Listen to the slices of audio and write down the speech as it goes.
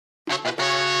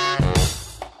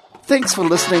Thanks for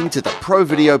listening to the Pro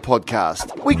Video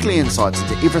Podcast, weekly insights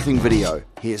into everything video.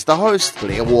 Here's the host,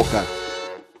 Blair Walker.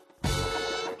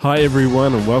 Hi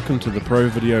everyone and welcome to the Pro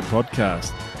Video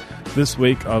Podcast. This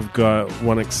week I've got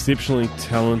one exceptionally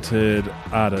talented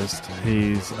artist.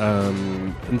 He's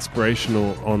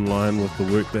inspirational online with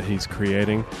the work that he's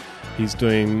creating. He's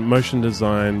doing motion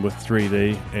design with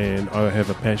 3D, and I have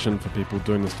a passion for people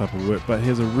doing this type of work, but he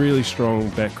has a really strong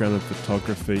background in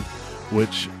photography,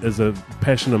 which is a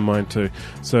passion of mine too.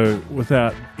 So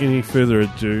without any further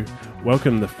ado,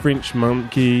 welcome the French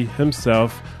monkey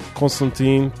himself,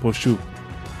 Constantin Pochou.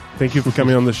 Thank you for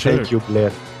coming on the show. Thank you,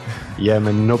 Blair. Yeah,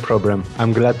 man, no problem.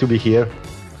 I'm glad to be here.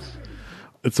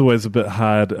 It's always a bit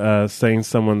hard saying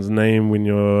someone's name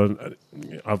when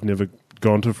I've never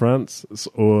gone to France,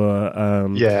 or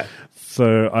yeah.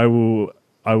 So I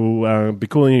will be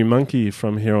calling you Monkey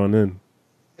from here on in.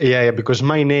 Yeah, because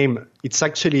my name, it's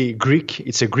actually Greek.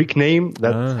 It's a Greek name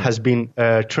that has been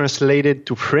translated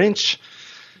to French.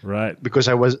 Right. Because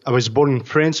I was born in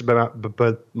France,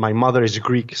 but my mother is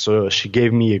Greek, so she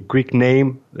gave me a Greek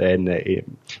name. And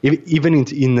even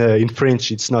in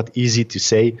French, it's not easy to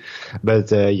say.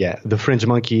 But yeah, the French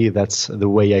monkey, that's the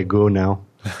way I go now.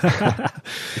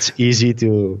 It's easy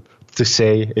to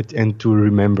say it and to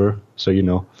remember, so you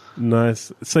know.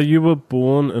 Nice. So you were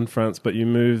born in France, but you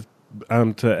moved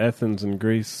to Athens in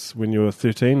Greece when you were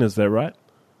 13, is that right?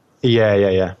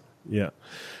 Yeah. Yeah.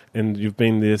 And you've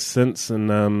been there since, and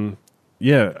the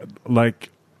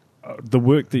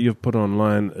work that you've put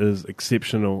online is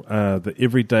exceptional. The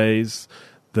everydays,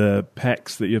 the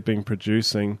packs that you've been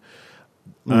producing,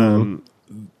 we're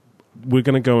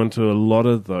going to go into a lot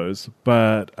of those,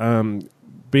 but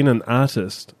being an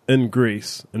artist in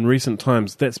Greece in recent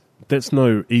times, that's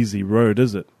no easy road,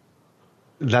 is it?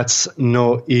 That's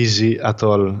no easy at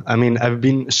all. I mean, I've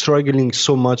been struggling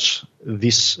so much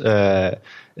this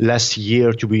last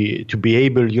year to be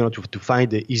able, to find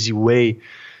the easy way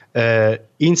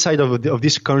inside of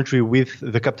this country with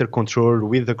the capital control,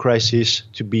 with the crisis,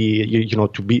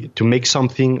 to make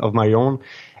something of my own.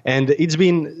 And it's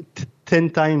been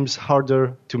 10 times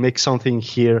harder to make something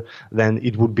here than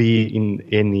it would be in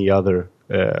any other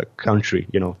country,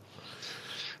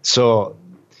 So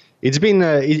it's been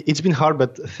hard,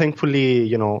 but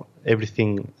thankfully,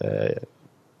 everything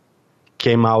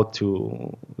came out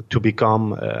to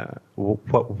become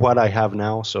what I have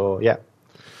now. So yeah.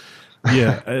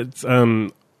 Yeah,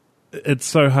 it's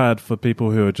so hard for people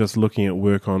who are just looking at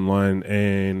work online,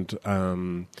 and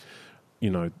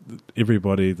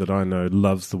everybody that I know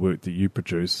loves the work that you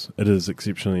produce. It is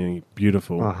exceptionally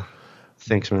beautiful. Oh,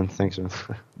 thanks, man.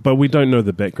 But we don't know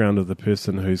the background of the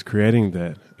person who's creating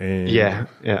that. And yeah.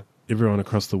 Everyone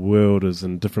across the world is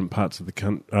in different parts of the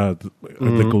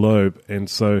globe, and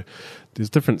so there's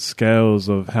different scales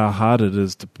of how hard it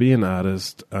is to be an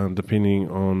artist, depending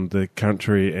on the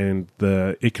country and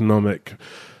the economic.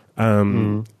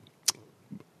 How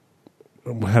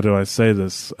do I say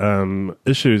this?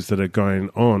 Issues that are going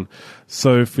on.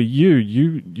 So for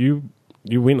you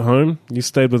went home, you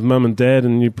stayed with mum and dad,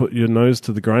 and you put your nose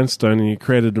to the grindstone, and you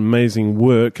created amazing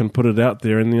work and put it out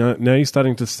there. And now you're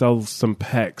starting to sell some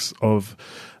packs of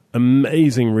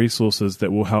amazing resources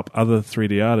that will help other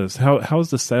 3D artists. How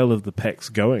is the sale of the packs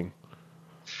going?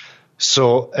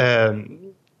 So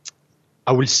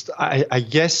I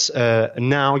guess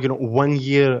now 1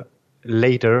 year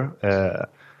later.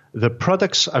 The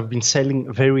products have been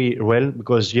selling very well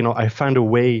because, I found a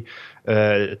way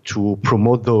to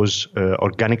promote those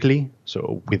organically,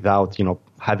 so without,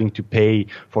 having to pay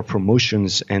for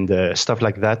promotions and stuff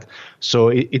like that. So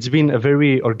it's been a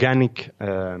very organic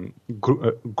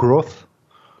growth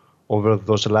over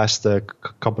those last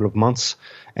couple of months.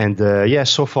 And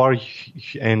so far,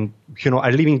 and, I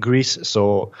live in Greece,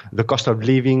 so the cost of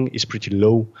living is pretty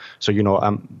low. So,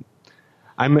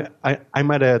 I'm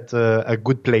at a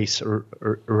good place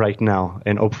right now,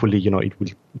 and hopefully, it will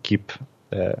keep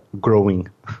growing.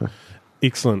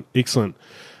 Excellent.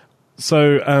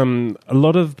 So, a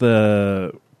lot of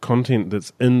the content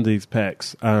that's in these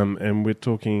packs, and we'll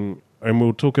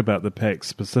talk about the packs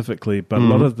specifically, but a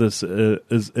lot of this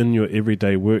is in your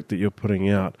everyday work that you're putting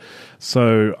out.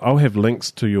 So, I'll have links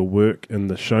to your work in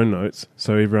the show notes,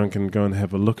 so everyone can go and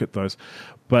have a look at those.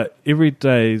 But every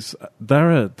day's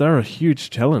they're a huge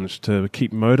challenge to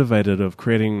keep motivated of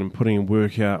creating and putting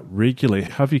work out regularly.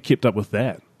 How have you kept up with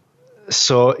that?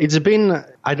 So it's been,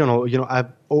 I don't know, I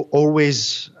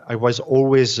was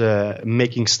always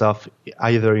making stuff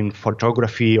either in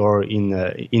photography or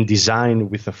in design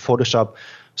with Photoshop.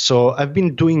 So I've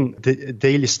been doing the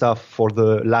daily stuff for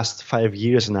the last 5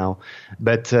 years now,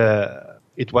 but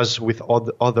it was with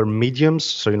other mediums.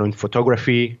 So, in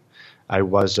photography, I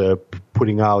was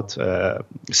putting out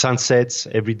sunsets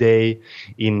every day.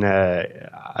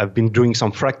 I've been doing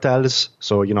some fractals,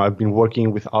 so I've been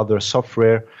working with other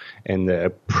software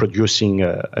and producing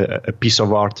a piece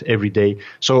of art every day.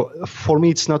 So for me,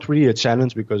 it's not really a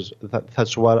challenge because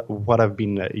that's what I've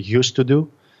been used to do.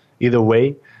 Either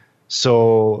way,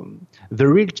 so the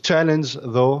real challenge,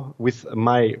 though, with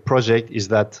my project is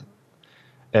that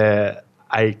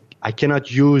I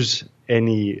cannot use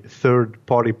any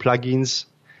third-party plugins,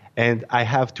 and I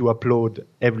have to upload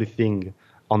everything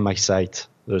on my site.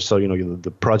 So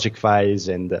the project files,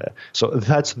 and so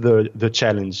that's the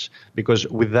challenge, because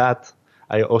with that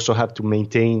I also have to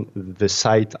maintain the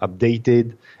site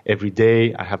updated every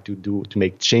day. I have to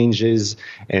make changes,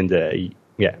 and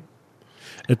yeah.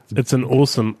 It's an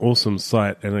awesome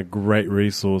site and a great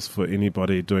resource for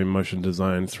anybody doing motion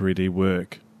design, 3D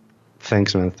work.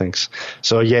 Thanks, man. Thanks.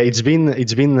 So yeah, it's been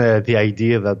the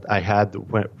idea that I had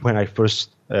when I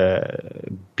first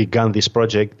began this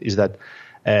project, is that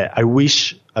I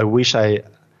wish I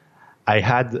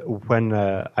had, when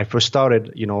I first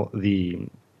started,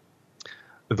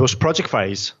 those project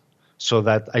files, so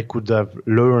that I could have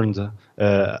learned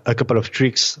a couple of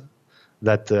tricks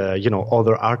that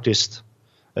other artists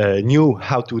knew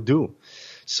how to do.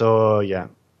 So yeah,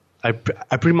 I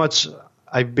pretty much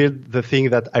built the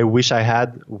thing that I wish I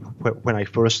had when I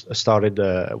first started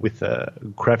with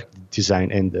graphic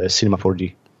design and Cinema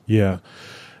 4D. Yeah.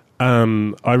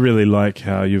 I really like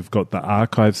how you've got the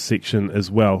archive section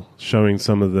as well, showing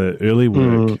some of the early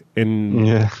work.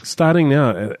 And starting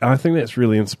out, I think that's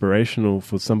really inspirational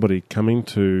for somebody coming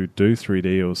to do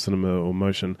 3D or cinema or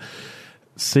motion.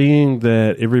 Seeing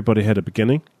that everybody had a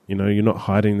beginning, you're not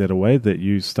hiding that away, that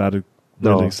you started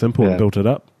really simple and built it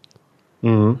up.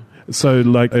 Mm-hmm. So,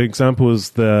 like, an example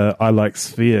is the I Like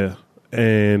Sphere,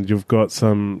 and you've got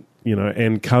some,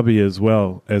 and Cubby as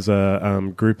well as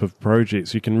a group of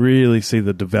projects. You can really see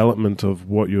the development of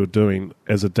what you're doing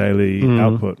as a daily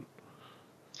output.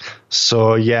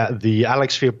 So, yeah, the I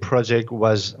Like Sphere project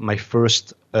was my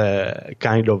first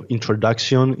kind of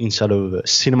introduction inside of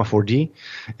Cinema 4D,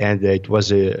 and it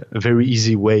was a very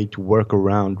easy way to work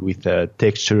around with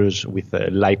textures, with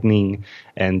lighting,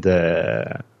 and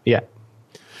yeah.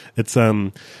 It's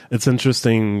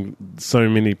interesting. So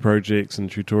many projects and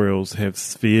tutorials have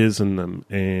spheres in them,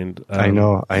 and I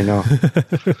know.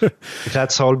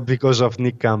 That's all because of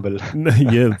Nick Campbell.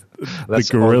 Yeah, the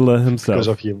gorilla himself. Because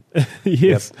of him.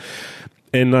 Yes,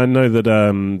 and I know that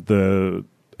the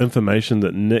information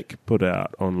that Nick put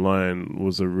out online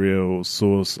was a real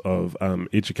source of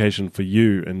education for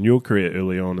you in your career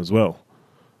early on as well.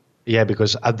 Yeah,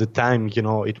 because at the time,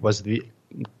 it was the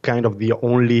kind of the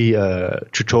only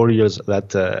tutorials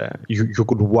that you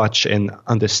could watch and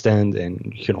understand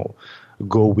and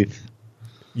go with.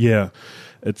 Yeah,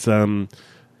 it's an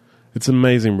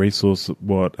amazing resource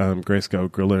what Grayscale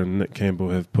Gorilla and Nick Campbell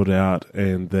have put out,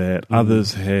 and that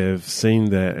others have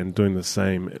seen that and doing the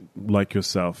same, like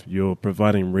yourself. You're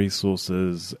providing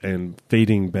resources and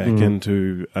feeding back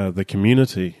into the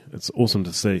community. It's awesome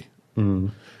to see.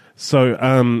 So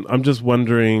I'm just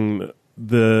wondering,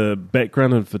 the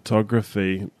background in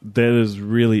photography, that is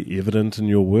really evident in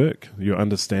your work, your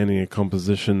understanding of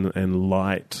composition and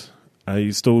light. Are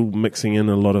you still mixing in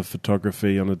a lot of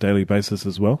photography on a daily basis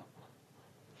as well?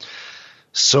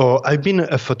 So I've been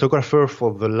a photographer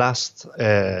for the last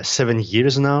 7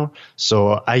 years now.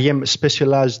 So I am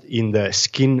specialized in the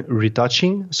skin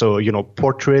retouching. So,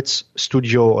 portraits,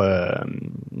 studio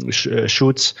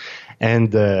shoots.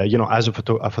 And, as a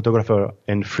photographer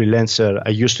and freelancer, I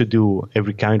used to do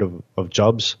every kind of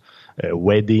jobs,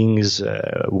 weddings,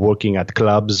 working at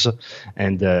clubs.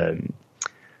 And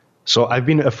so I've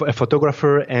been a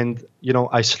photographer, and,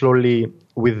 I slowly,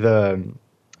 with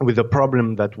the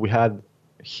problem that we had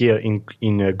here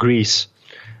in Greece,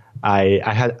 I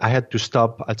had to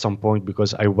stop at some point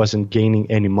because I wasn't gaining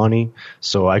any money.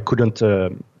 So I couldn't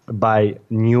buy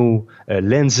new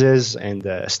lenses and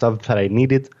stuff that I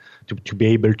needed to be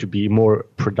able to be more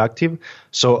productive.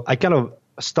 So I kind of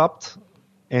stopped,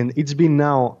 and it's been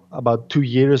now about 2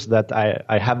 years that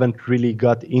I haven't really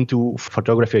got into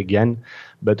photography again.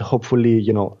 But hopefully,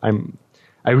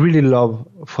 I really love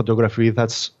photography.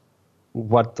 That's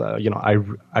what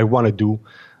I want to do.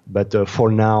 But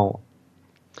for now,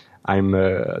 I'm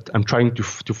trying to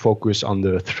focus on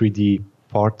the 3D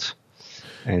part,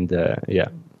 and yeah.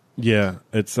 Yeah,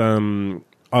 it's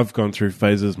I've gone through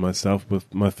phases myself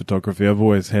with my photography. I've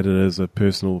always had it as a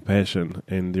personal passion,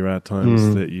 and there are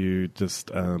times that you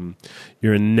just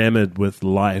you're enamored with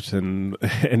light and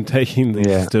taking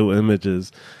these still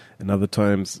images, and other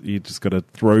times you just got to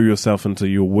throw yourself into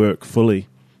your work fully.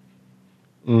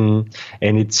 And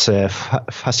it's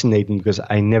fascinating because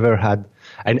I never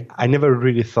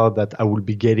really thought that I would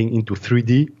be getting into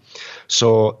 3D.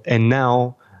 So, and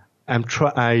now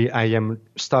I am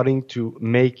starting to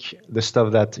make the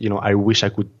stuff that, I wish I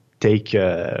could take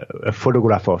a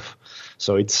photograph of.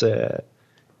 So it's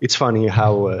funny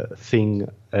how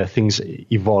things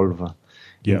evolve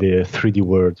in the 3D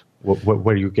world,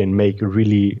 where you can make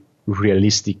really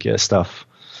realistic stuff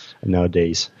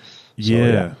nowadays.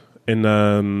 Yeah.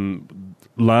 And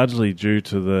largely due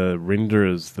to the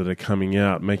renderers that are coming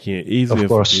out, making it easier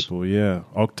for people. Yeah.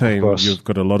 Octane, you've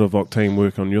got a lot of Octane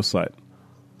work on your site.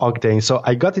 Octane. So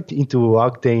I got it into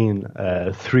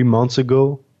Octane 3 months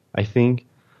ago, I think.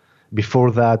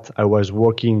 Before that, I was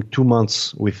working 2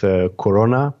 months with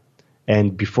Corona.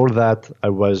 And before that, I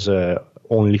was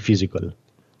only physical.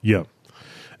 Yeah.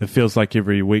 It feels like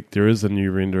every week there is a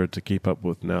new renderer to keep up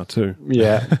with now too.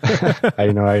 Yeah,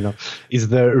 I know. It's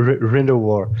the render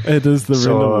war. It is the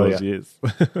render wars, yes.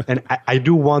 And I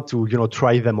do want to,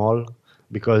 try them all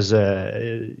because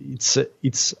it's.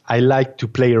 I like to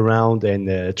play around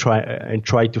and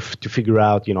try to figure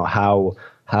out,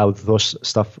 how those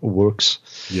stuff works.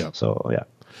 Yeah. So yeah.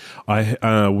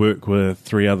 I work with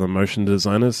 3 other motion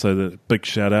designers, so the big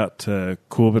shout out to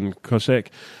Corbin Koshak,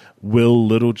 Will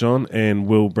Littlejohn and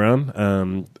Will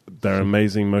Brown. They're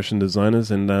amazing motion designers,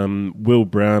 and Will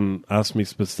Brown asked me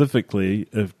specifically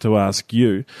to ask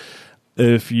you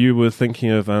if you were thinking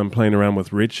of playing around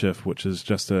with Redshift, which is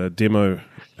just a demo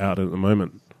out at the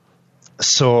moment.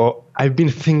 So I've been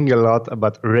thinking a lot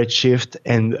about Redshift,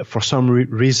 and for some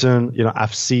reason,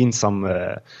 I've seen some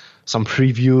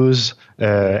previews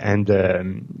and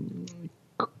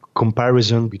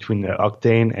comparison between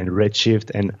Octane and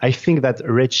Redshift, and I think that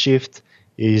Redshift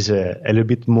is a little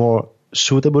bit more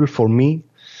suitable for me.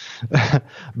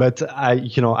 But I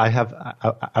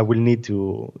will need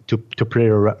to play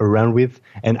around with,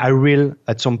 and I will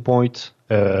at some point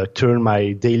turn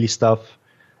my daily stuff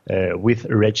with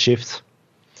Redshift,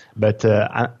 but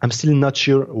I'm still not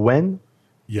sure when.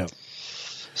 Yeah.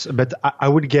 So, but I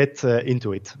would get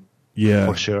into it. Yeah,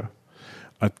 for sure.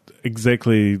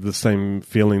 Exactly the same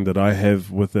feeling that I have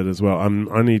with it as well. I'm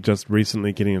only just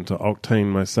recently getting into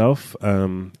Octane myself,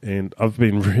 and I've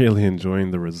been really enjoying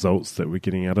the results that we're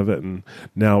getting out of it. And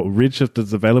now Redshift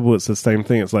is available. It's the same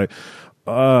thing. It's like,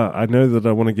 I know that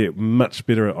I want to get much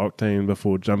better at Octane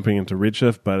before jumping into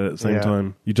Redshift, but at the same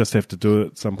time, you just have to do it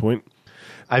at some point.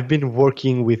 I've been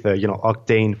working with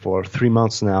Octane for 3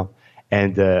 months now,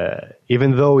 and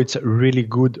even though it's a really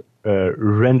good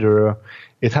renderer,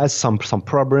 it has some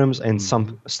problems and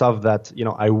some stuff that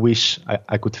I wish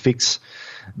I could fix.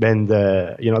 And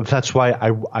that's why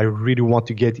I really want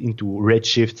to get into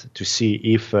Redshift to see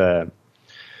if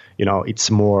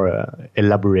it's more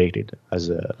elaborated as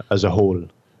a whole.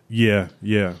 Yeah,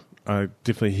 I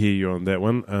definitely hear you on that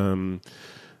one.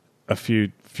 A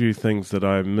few things that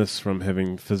I miss from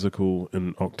having physical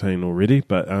in Octane already,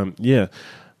 but yeah.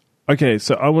 Okay,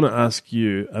 so I want to ask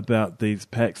you about these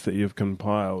packs that you've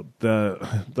compiled. They're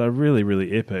really,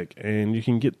 really epic, and you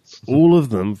can get all of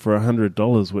them for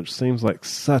 $100, which seems like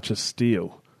such a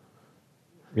steal.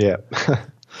 Yeah.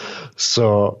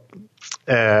 So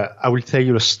I will tell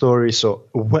you a story. So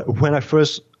when I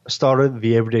first started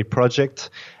the Everyday Project,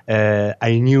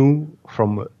 I knew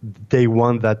from day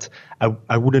one that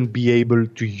I wouldn't be able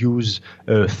to use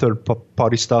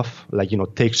third-party stuff like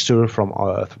texture from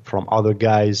other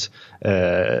guys,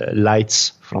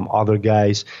 lights from other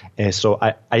guys, and so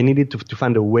I needed to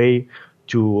find a way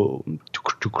to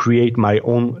create my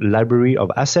own library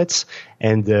of assets,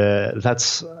 and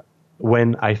that's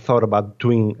when I thought about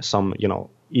doing some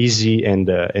easy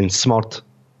and smart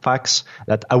packs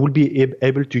that I would be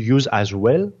able to use as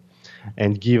well,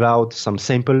 and give out some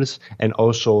samples, and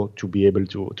also to be able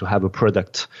to have a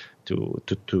product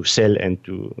to sell and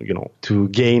to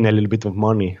gain a little bit of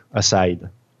money aside.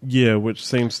 Yeah, which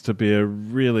seems to be a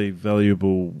really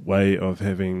valuable way of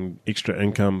having extra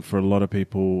income for a lot of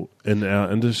people in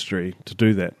our industry to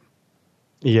do that.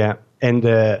 Yeah, and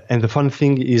the fun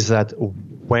thing is that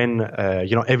when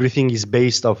everything is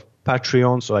based off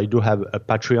Patreon, so I do have a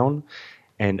Patreon.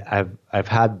 And I've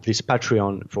had this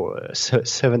Patreon for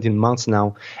 17 months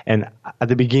now. And at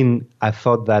the beginning, I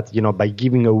thought that, by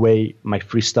giving away my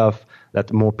free stuff,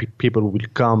 that more people will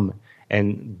come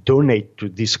and donate to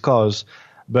this cause.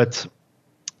 But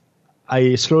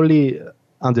I slowly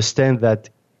understand that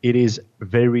it is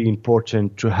very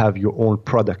important to have your own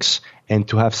products and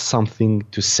to have something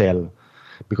to sell,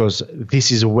 because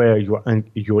this is where your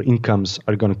incomes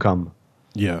are going to come.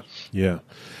 Yeah.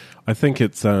 I think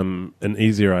it's an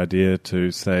easier idea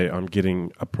to say I'm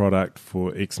getting a product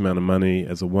for X amount of money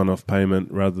as a one-off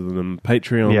payment rather than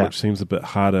Patreon, which seems a bit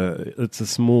harder. It's a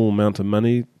small amount of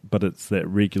money, but it's that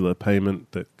regular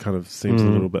payment that kind of seems a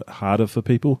little bit harder for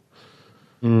people.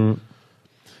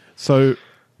 So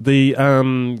the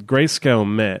grayscale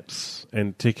maps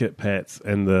and ticket pads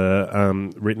and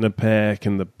the retina pack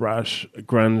and the brush,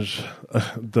 grunge,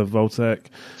 the Voltac,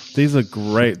 these are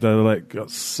great. They're like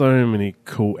got so many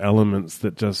cool elements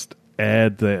that just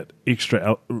add that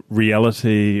extra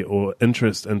reality or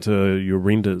interest into your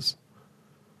renders.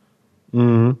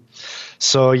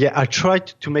 So yeah, I try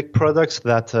to make products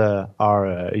that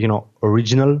are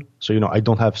original. So I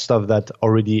don't have stuff that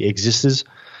already exists,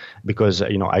 because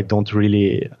I don't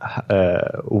really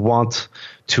want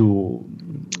to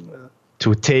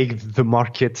take the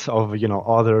market of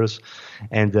others,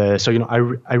 and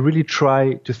I really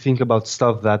try to think about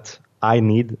stuff that I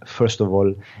need first of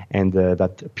all, and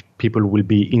that people will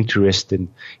be interested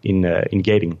in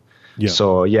getting. Yeah.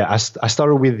 So yeah, I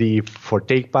started with the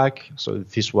Fortake pack. So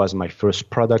this was my first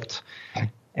product,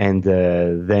 and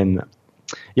then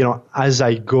as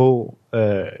I go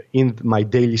in my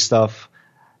daily stuff,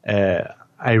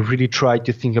 I really try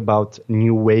to think about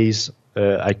new ways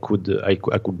I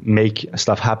could make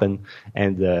stuff happen.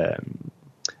 And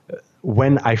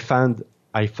when I find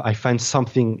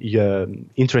something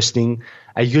interesting,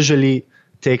 I usually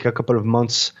take a couple of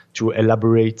months to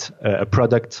elaborate a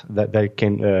product that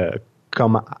can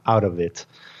come out of it.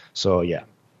 So yeah.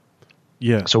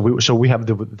 So we have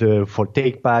the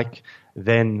Fortake pack.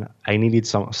 Then I needed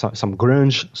some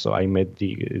grunge, so I made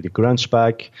the grunge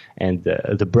pack and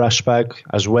the brush pack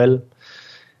as well.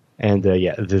 And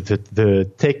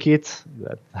the Take It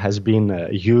that has been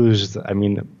used. I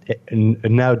mean,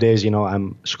 nowadays,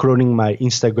 I'm scrolling my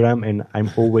Instagram and I'm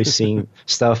always seeing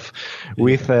stuff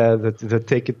with the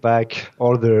Take It pack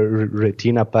or the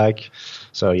Retina pack.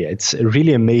 So yeah, it's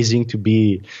really amazing to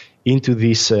be into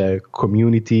this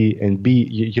community and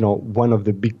be one of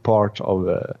the big part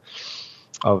of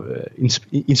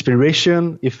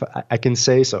inspiration, if I can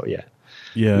say so.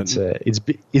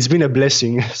 It's been a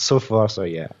blessing so far. So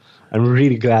yeah, I'm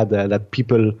really glad that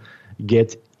people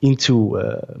get into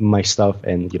my stuff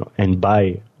and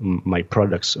buy my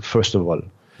products first of all.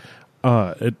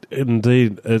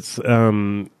 Indeed, it's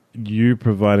you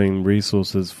providing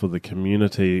resources for the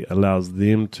community allows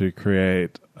them to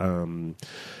create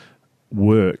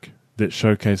work that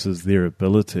showcases their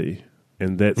ability.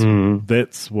 And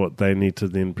that's what they need to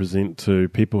then present to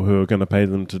people who are going to pay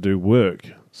them to do work.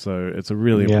 So it's a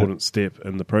really important step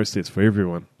in the process for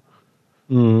everyone.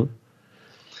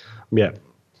 Yeah.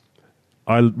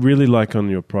 I really like on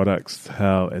your products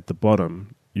how at the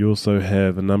bottom you also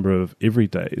have a number of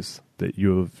everydays that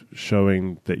you're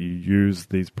showing that you use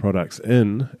these products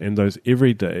in, and those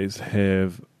everydays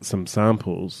have some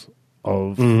samples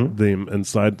of them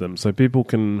inside them, so people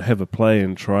can have a play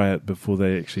and try it before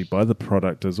they actually buy the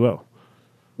product as well.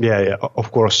 Yeah,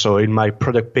 of course. So in my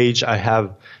product page, I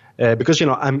have because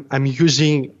I'm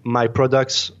using my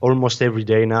products almost every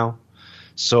day now.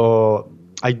 So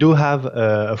I do have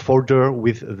a folder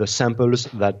with the samples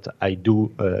that I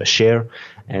do share,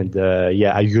 and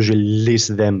I usually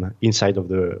list them inside of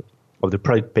the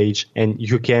product page, and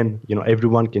you can,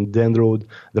 everyone can download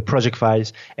the project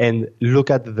files and look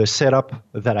at the setup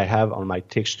that I have on my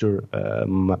texture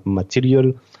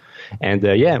material,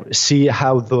 and see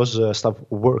how those stuff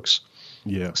works.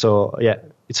 Yeah. So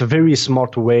it's a very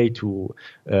smart way to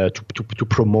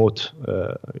promote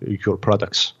your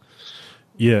products.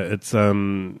 Yeah, it's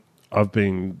I've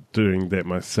been doing that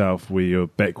myself, where you're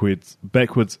backwards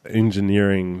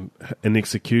engineering an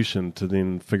execution to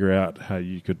then figure out how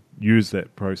you could use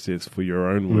that process for your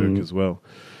own work as well.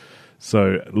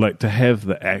 So, like, to have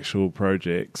the actual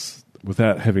projects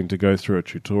without having to go through a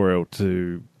tutorial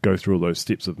to go through all those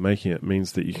steps of making it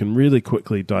means that you can really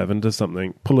quickly dive into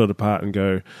something, pull it apart and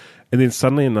go, and then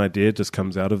suddenly an idea just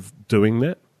comes out of doing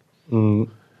that.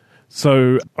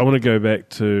 So I want to go back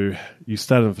to, you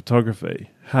started in photography.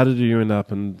 How did you end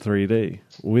up in 3D?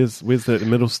 Where's that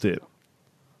middle step?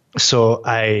 So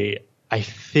I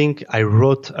think I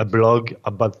wrote a blog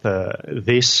about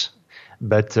this,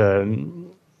 but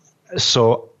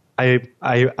so I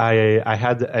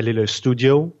had a little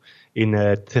studio in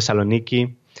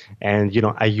Thessaloniki, and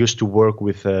I used to work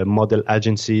with model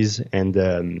agencies and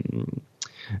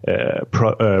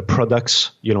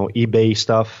products, eBay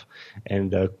stuff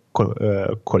and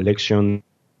collection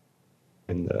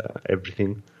and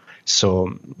everything.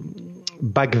 So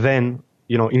back then,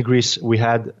 in Greece, we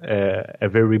had a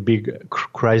very big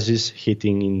crisis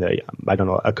hitting in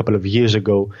a couple of years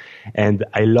ago, and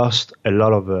I lost a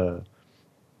lot of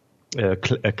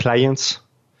clients,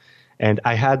 and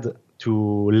I had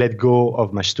to let go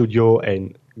of my studio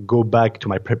and go back to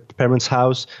my parents'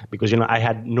 house because I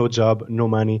had no job, no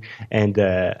money, and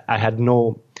I had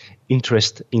no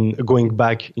interest in going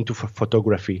back into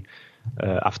photography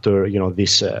after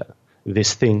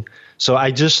this thing. So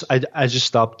I just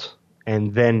stopped,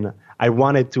 and then I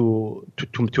wanted to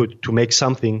make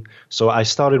something. So I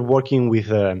started working with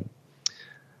Cinema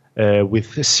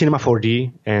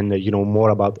 4D and more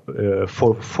about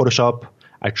Photoshop.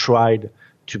 I tried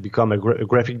to become a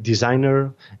graphic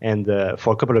designer, and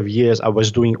for a couple of years I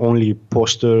was doing only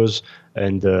posters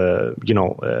and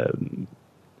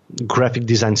graphic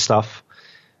design stuff,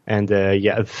 and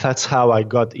that's how I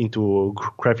got into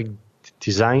graphic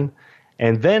design.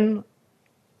 And then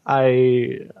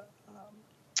I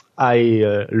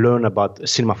learned about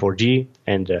Cinema 4D,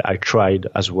 and I tried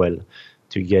as well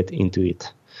to get into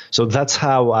it. So that's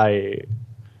how I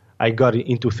got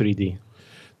into 3D.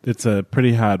 It's a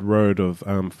pretty hard road of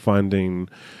finding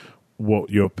what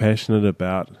you're passionate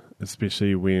about,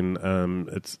 especially when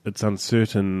it's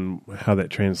uncertain how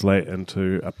that translates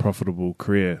into a profitable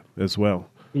career as well.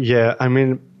 Yeah, I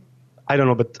mean, I don't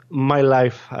know, but my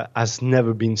life has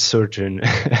never been certain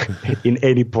in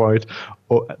any point.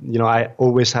 I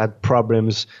always had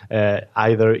problems,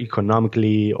 either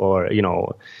economically or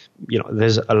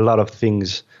there's a lot of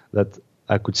things that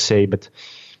I could say, but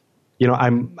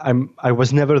I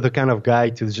was never the kind of guy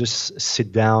to just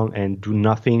sit down and do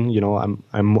nothing.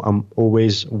 I'm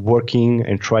always working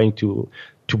and trying to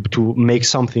make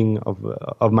something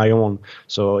of my own.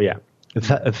 So yeah,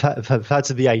 that's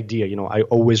the idea. I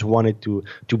always wanted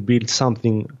to build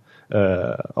something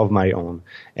of my own,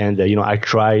 and I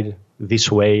tried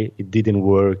this way, it didn't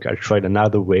work. I tried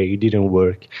another way, it didn't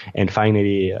work, and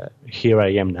finally here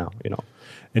I am now.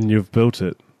 And you've built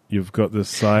it. You've got this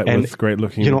site with great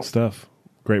looking stuff.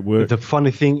 Great work. The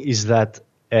funny thing is that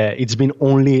it's been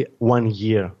only 1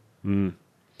 year. Mm.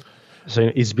 So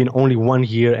it's been only 1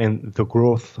 year, and the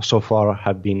growth so far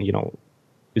have been,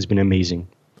 it's been amazing.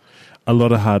 A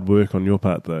lot of hard work on your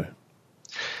part, though.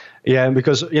 Yeah,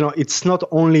 because, it's not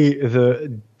only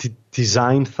the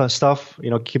design stuff.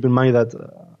 Keep in mind that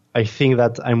I think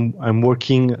that I'm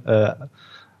working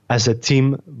as a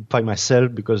team by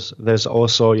myself, because there's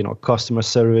also, customer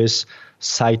service,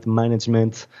 site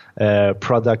management,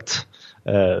 product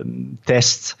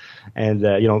tests, and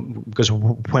because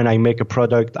when I make a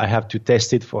product, I have to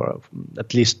test it for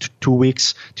at least 2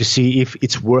 weeks to see if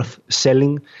it's worth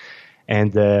selling.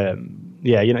 And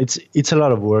it's a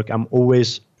lot of work. I'm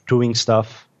always doing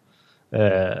stuff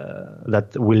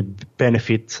that will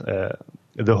benefit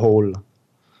the whole.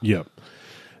 Yeah.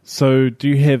 So do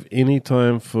you have any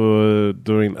time for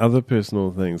doing other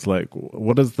personal things? Like,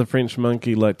 what does the French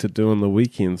monkey like to do on the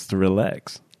weekends to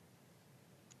relax?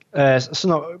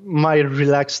 My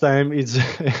relaxed time is,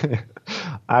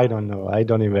 I don't know. I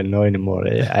don't even know anymore.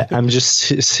 I'm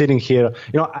just sitting here.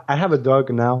 I have a dog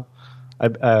now.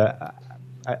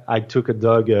 I took a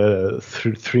dog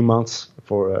 3 months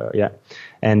for,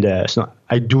 and so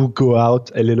I do go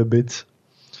out a little bit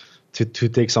to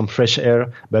take some fresh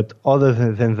air, but other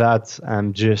than that,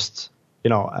 I'm just,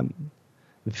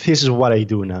 this is what I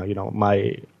do now.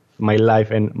 My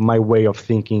life and my way of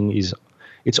thinking is,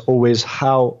 it's always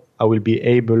how I will be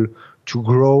able to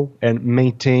grow and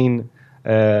maintain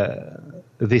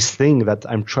this thing that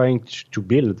I'm trying to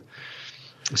build.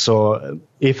 So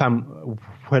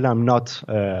when I'm not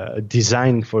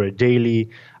designing for a daily,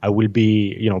 I will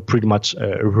be, pretty much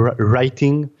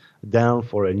writing down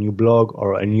for a new blog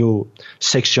or a new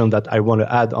section that I want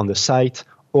to add on the site,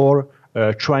 or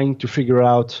trying to figure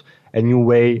out a new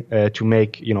way to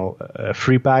make, a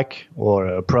free pack or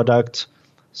a product.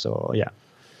 So, yeah.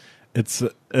 It's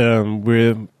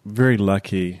we're very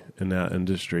lucky in our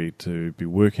industry to be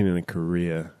working in a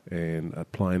career and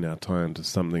applying our time to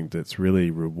something that's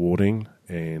really rewarding,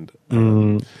 and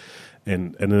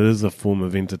it is a form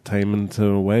of entertainment in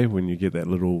a way when you get that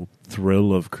little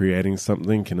thrill of creating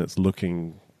something and it's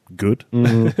looking good.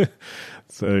 Mm-hmm.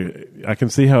 So I can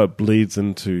see how it bleeds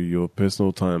into your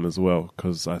personal time as well,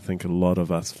 because I think a lot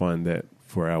of us find that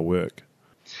for our work.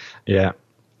 Yeah.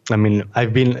 I mean,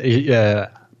 I've been...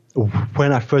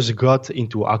 when I first got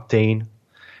into Octane,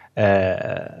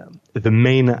 the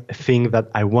main thing that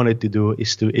I wanted to do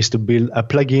is to build a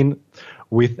plugin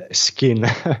with skin.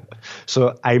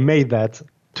 So I made that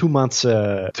 2 months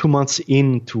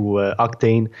into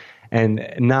Octane, And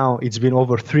now it's been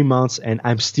over 3 months, and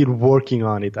I'm still working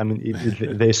on it. I mean,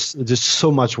 there's just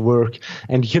so much work,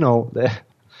 and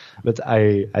but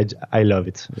I love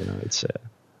it. It's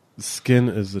Skin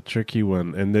is a tricky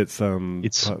one, and that's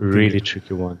it's a really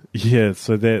tricky one. Yeah,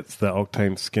 so that's the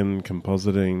Octane Skin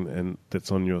compositing, and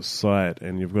that's on your site,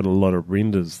 and you've got a lot of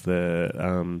renders there,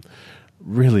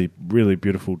 really, really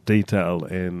beautiful detail,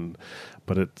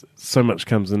 but so much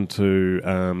comes into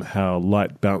how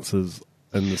light bounces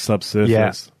in the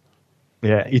subsurface.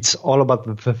 Yeah, it's all about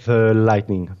the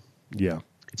lightning. Yeah,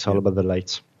 it's all about the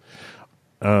lights.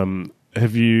 Did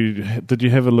you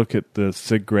have a look at the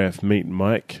SIGGRAPH Meet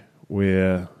Mike,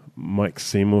 where Mike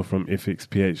Seymour from FX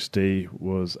PhD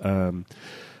was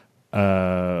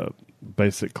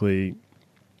basically,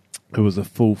 it was a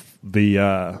full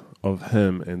VR of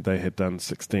him, and they had done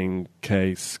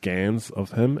 16K scans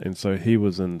of him, and so he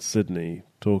was in Sydney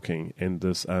talking, and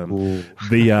this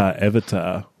VR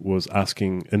avatar was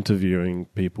interviewing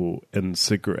people in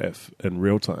SIGGRAPH in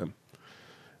real time.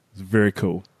 It's very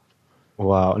cool.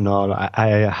 Wow, no,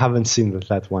 I haven't seen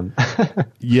that one.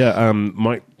 Yeah,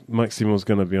 Mike Seymour's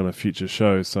going to be on a future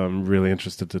show, so I'm really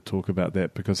interested to talk about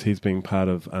that, because he's been part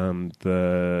of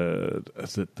the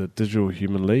Digital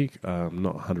Human League. I'm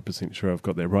not 100% sure I've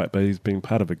got that right, but he's been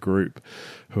part of a group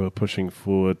who are pushing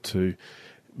forward to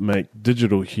make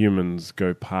digital humans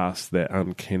go past that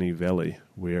uncanny valley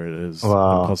where it is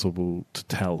impossible to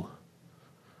tell.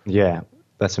 Yeah.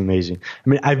 That's amazing. I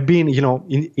mean, I've been,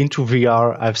 into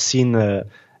VR. I've seen a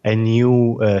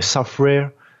new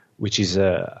software, which is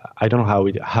I don't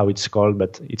know how it's called,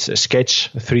 but it's a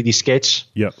 3D sketch.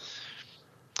 Yep.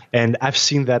 And I've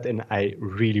seen that, and I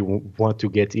really want to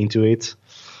get into it.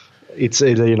 It's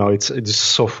it's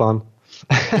so fun.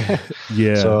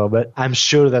 Yeah. So, but I'm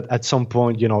sure that at some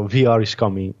point, VR is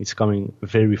coming. It's coming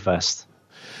very fast.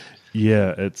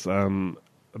 Yeah, it's a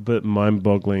bit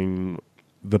mind-boggling,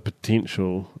 the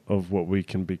potential of what we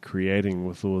can be creating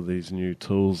with all these new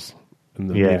tools in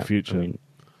the near future. I mean,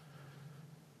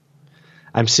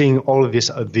 I'm seeing all of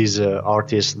these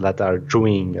artists that are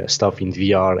doing stuff in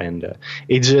VR, and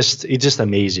it's just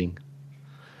amazing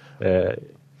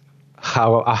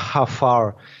how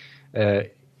far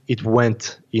it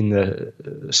went in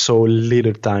so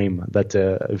little time that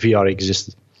VR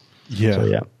existed. Yeah,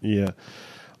 so, yeah.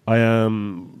 I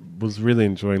was really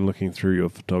enjoying looking through your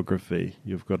photography.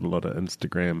 You've got a lot of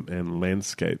Instagram and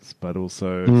landscapes, but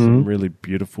also some really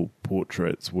beautiful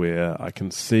portraits where I can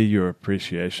see your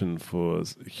appreciation for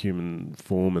human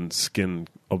form and skin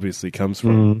obviously comes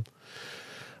from.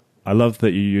 I love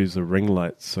that you use a ring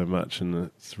light so much, and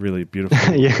it's really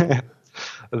beautiful. Yeah,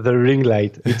 the ring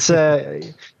light. It's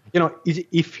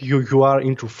if you are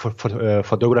into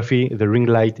photography, the ring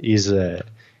light is the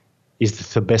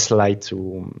best light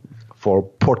for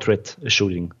portrait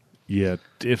shooting. Yeah,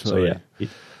 definitely. So,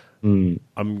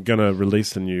 I'm going to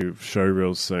release a new show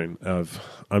reel soon.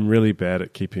 I'm really bad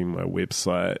at keeping my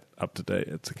website up to date.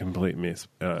 It's a complete mess.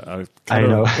 I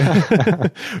know.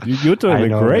 You're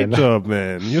doing a great job,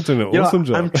 man. You're doing an awesome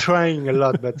job. I'm trying a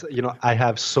lot, but I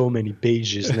have so many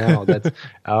pages now that,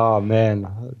 oh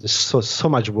man, there's so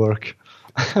much work.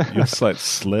 Your site's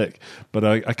slick. But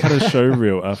I cut a show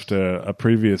reel after a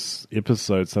previous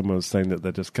episode. Someone was saying that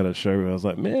they just cut a show reel. I was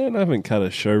like, man, I haven't cut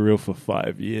a show reel for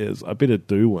 5 years. I better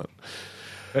do one.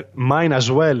 Mine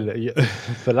as well.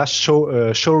 The last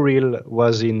show reel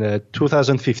was in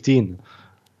 2015.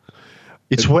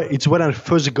 It's when I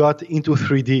first got into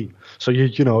 3D. So,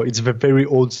 it's very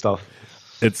old stuff.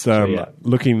 It's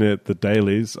looking at the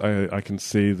dailies, I can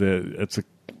see that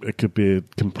it could be a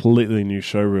completely new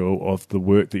show reel of the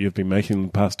work that you've been making in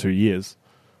the past 2 years.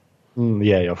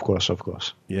 Yeah, of course.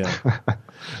 Yeah.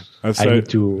 I need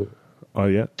to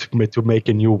make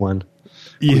a new one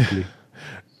quickly. Yeah.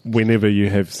 Whenever you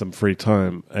have some free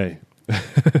time, eh?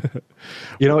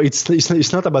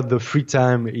 It's not about the free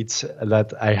time. It's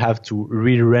that I have to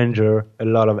re-render a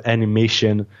lot of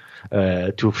animation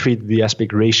to fit the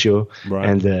aspect ratio. Right.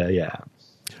 And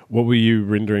What were you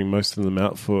rendering most of them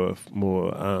out for?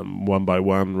 More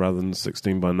 1:1 rather than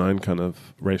 16:9 kind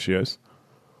of ratios?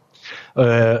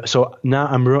 So now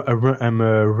I'm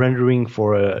rendering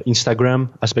for Instagram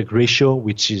aspect ratio,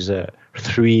 which is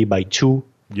 3:2,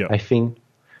 I think.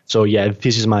 So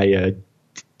this is my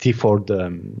default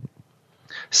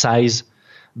size.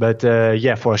 But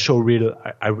for a show reel,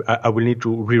 I will need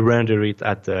to re-render it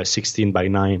at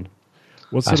 16:9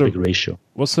 aspect ratio.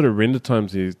 What sort of render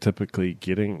times are you typically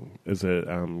getting? Is it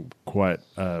quite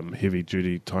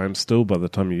heavy-duty time still by the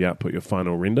time you output your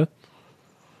final render?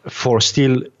 For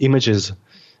still images,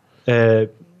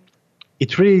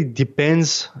 it really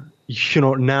depends.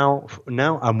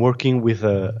 now I'm working with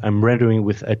I'm rendering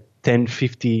with a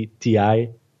 1050 Ti.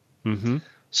 Mm-hmm.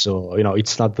 So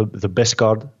it's not the best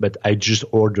card, but I just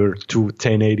ordered 2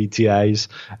 1080 Ti's,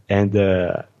 and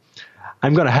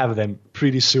I'm gonna have them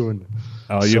pretty soon.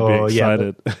 Oh, you'll be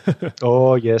excited.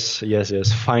 Oh yes,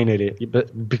 finally.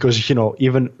 Because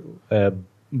even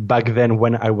back then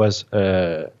when I was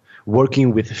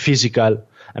working with physical,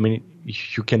 I mean,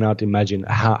 you cannot imagine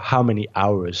how many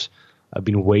hours I've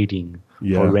been waiting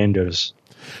for renders.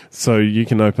 So you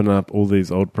can open up all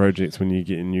these old projects when you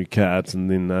get your new cards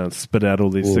and then spit out all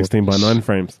these 16:9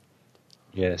 frames.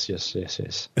 Yes. It's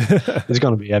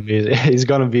going to be amazing. It's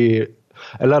going to be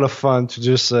a lot of fun to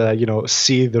just,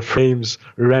 see the frames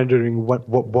rendering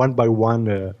one by one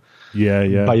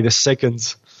by the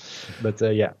seconds. But,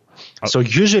 yeah. So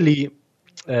usually,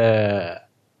 I've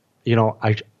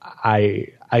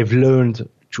learned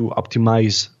to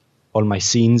optimize all my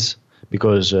scenes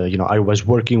because, I was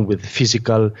working with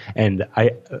physical, and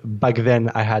back then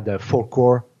I had a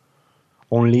 4-core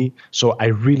only. So I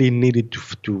really needed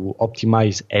to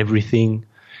optimize everything.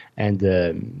 And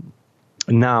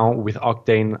now with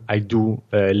Octane, I do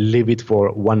leave it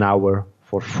for 1 hour,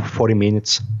 for 40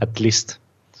 minutes at least,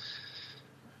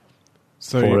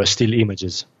 for still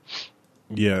images.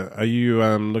 Yeah. Are you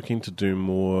looking to do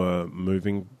more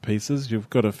moving pieces? You've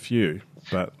got a few,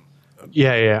 but...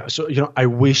 Yeah. So, I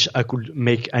wish I could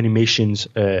make animations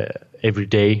every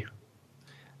day,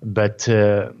 but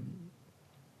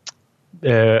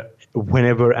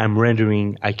whenever I'm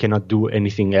rendering, I cannot do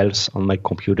anything else on my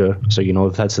computer. So,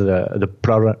 that's the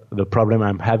problem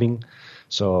I'm having.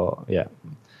 So, yeah.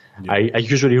 I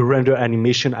usually render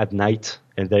animation at night,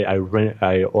 and then I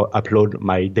upload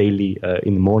my daily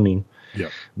in the morning.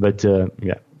 Yeah. But,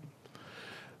 yeah.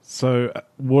 So,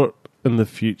 what in the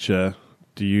future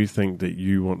do you think that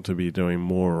you want to be doing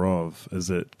more of? Is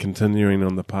it continuing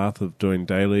on the path of doing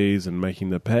dailies and making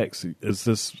the packs? Is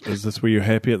this where you're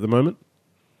happy at the moment?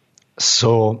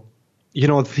 So,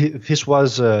 this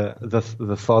was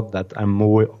the thought that I'm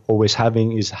always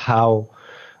having, is how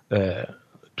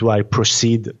do I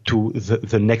proceed to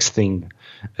the next thing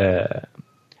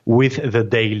with the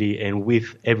daily and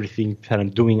with everything that I'm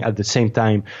doing at the same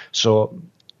time. So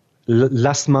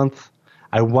last month,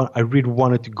 I really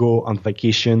wanted to go on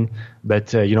vacation,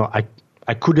 but I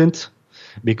couldn't,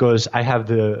 because I have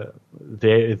the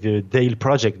daily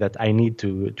project that I need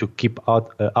to keep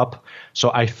up.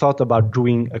 So I thought about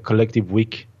doing a collective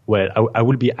week where I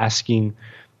will be asking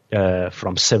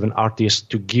from 7 artists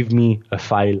to give me a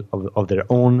file of their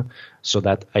own, so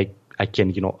that I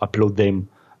can upload them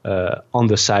on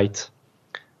the site,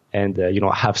 and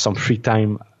have some free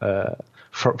time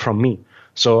from me.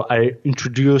 So I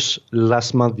introduced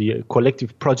last month the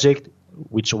collective project,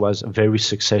 which was very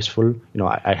successful.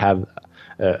 I have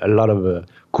a lot of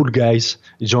cool guys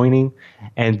joining,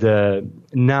 and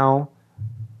now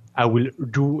I will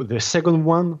do the second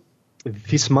one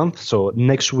this month. So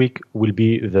next week will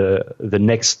be the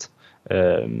next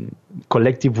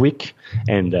collective week,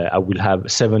 and I will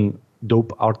have 7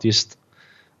 dope artists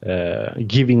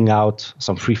giving out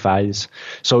some free files.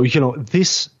 So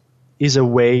this is a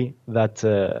way that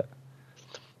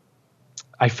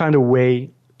I found a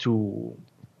way to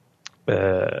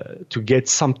get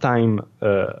some time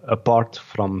apart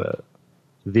from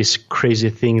this crazy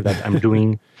thing that I'm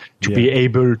doing, to be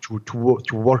able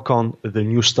to work on the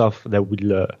new stuff that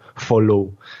will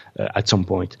follow at some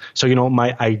point. So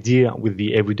my idea with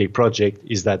the Everyday project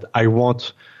is that I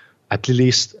want at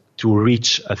least to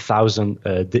reach 1,000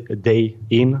 day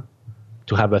in,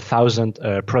 to have 1,000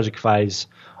 project files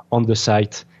on the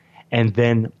site, and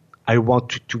then I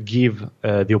want to give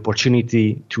the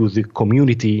opportunity to the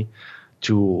community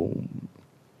to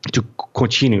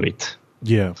continue it.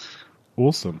 Yeah,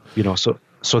 awesome.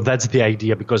 So that's the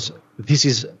idea, because this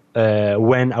is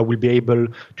when I will be able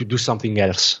to do something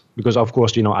else. Because of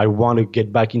course, I want to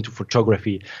get back into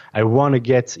photography. I want to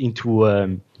get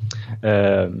into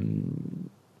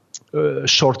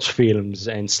short films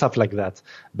and stuff like that.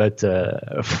 But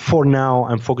for now,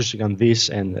 I'm focusing on this,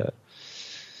 and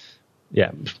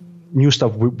new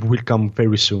stuff will come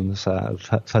very soon. So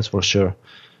that's for sure.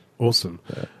 Awesome.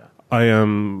 I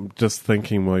am just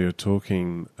thinking while you're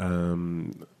talking,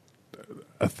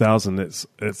 1,000. It's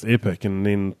epic, and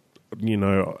then.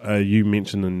 You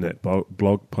mentioned in that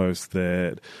blog post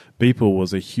that Beeple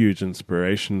was a huge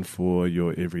inspiration for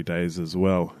your everydays as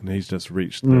well, and he's just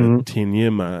reached the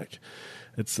 10-year mark.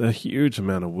 It's a huge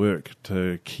amount of work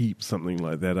to keep something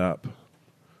like that up.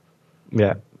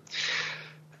 Yeah,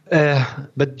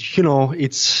 but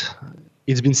it's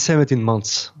been 17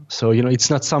 months, so it's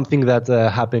not something that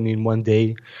happened in one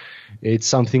day. It's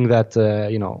something that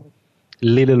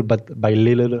little by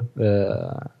little.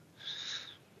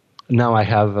 Now I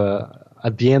have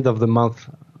at the end of the month,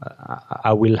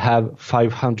 I will have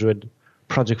 500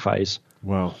 project files.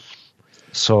 Wow!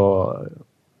 So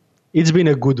it's been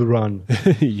a good run.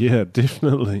 Yeah,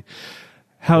 definitely.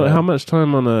 How much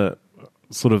time on a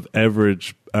sort of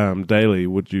average daily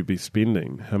would you be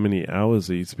spending? How many hours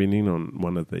are you spending on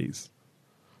one of these?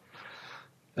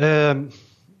 I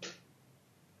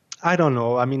don't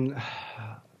know. I mean,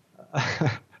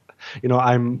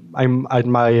 I'm at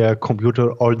my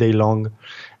computer all day long,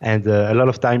 and a lot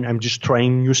of time I'm just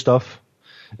trying new stuff,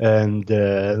 and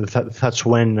that's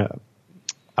when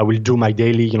I will do my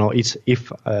daily. It's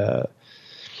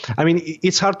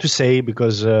hard to say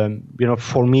because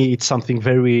for me it's something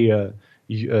very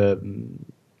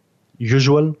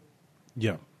usual.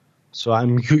 Yeah. So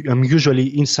I'm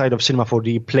usually inside of Cinema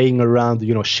 4D playing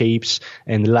around, shapes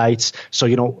and lights.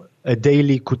 So a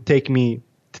daily could take me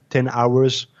 10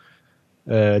 hours.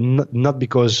 Not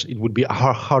because it would be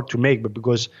hard to make, but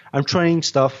because I'm trying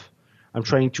stuff. I'm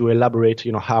trying to elaborate,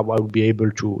 how I will be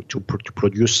able to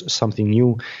produce something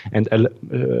new. And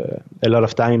a lot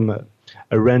of time,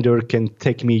 a render can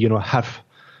take me, half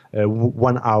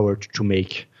 1 hour to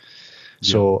make.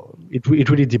 So it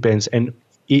really depends. And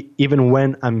even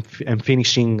when I'm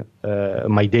finishing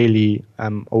my daily,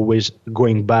 I'm always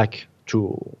going back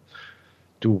to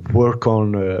work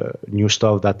on new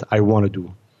stuff that I want to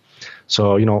do.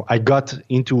 So I got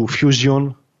into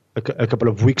Fusion a couple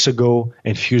of weeks ago,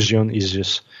 and Fusion is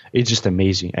just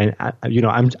amazing. And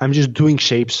I'm just doing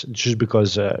shapes just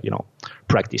because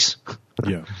practice.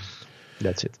 Yeah,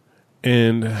 that's it.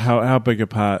 And how big a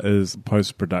part is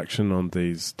post production on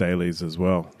these dailies as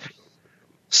well?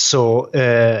 So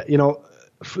the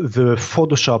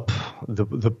Photoshop,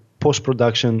 the post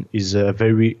production is a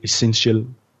very essential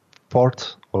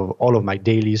part of all of my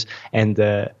dailies, and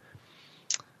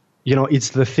it's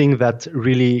the thing that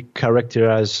really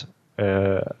characterizes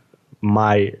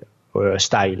my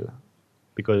style.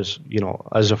 Because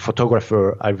as a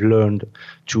photographer, I've learned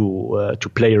to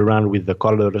play around with the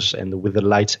colors and with the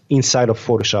lights inside of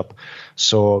Photoshop.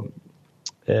 So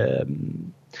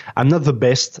I'm not the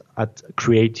best at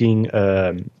creating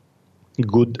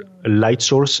good light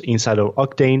source inside of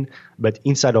Octane, but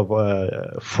inside of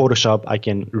Photoshop, I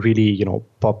can really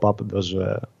pop up those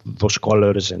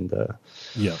colors and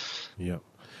yeah.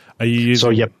 Are you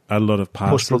using a lot of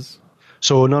passes?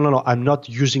 So no, I'm not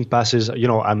using passes.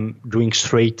 I'm doing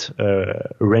straight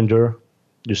render,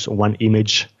 just one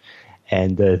image,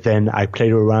 and then I play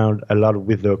around a lot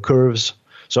with the curves.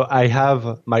 So I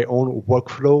have my own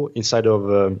workflow inside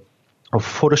of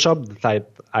Photoshop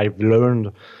that I've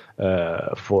learned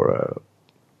for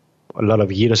a lot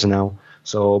of years now.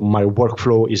 So my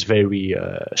workflow is very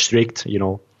strict.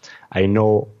 I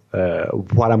know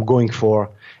what I'm going for,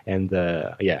 and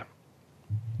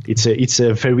it's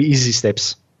a very easy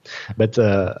steps. But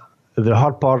the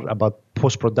hard part about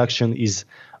post-production is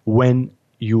when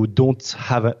you don't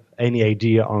have any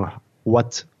idea on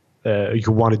what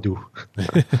you want to do.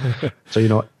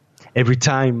 So every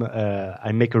time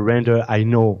I make a render, I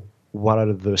know what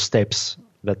are the steps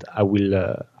that I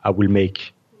will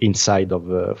make inside of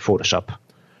Photoshop.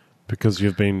 Because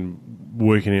you've been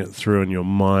working it through in your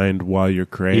mind while you're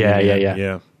creating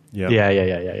Yeah.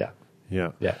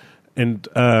 And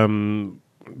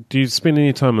do you spend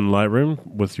any time in Lightroom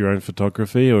with your own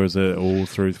photography, or is it all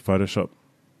through Photoshop?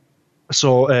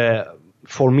 So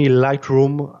for me,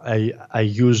 Lightroom, I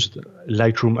used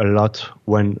Lightroom a lot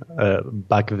when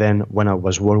back then when I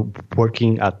was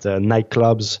working at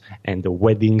nightclubs and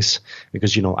weddings,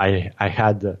 because I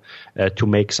had to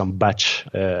make some batch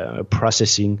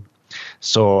processing.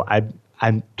 So I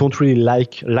don't really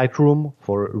like Lightroom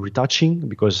for retouching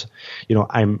because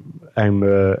I'm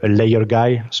a layer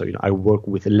guy, so I work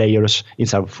with layers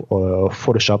inside of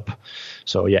Photoshop.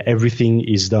 So everything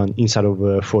is done inside of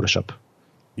Photoshop.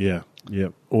 Yeah,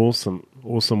 awesome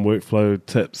workflow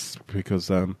tips,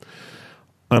 because I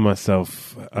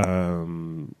myself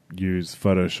use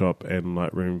Photoshop and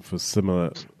Lightroom for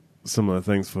similar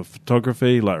things. For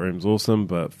photography, Lightroom's awesome,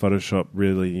 but Photoshop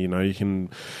really, you can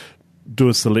do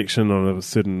a selection on a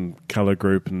certain color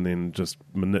group and then just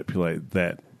manipulate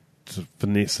that to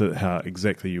finesse it how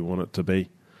exactly you want it to be.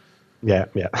 Yeah,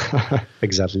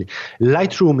 exactly.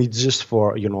 Lightroom is just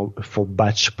for for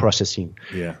batch processing.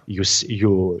 Yeah, you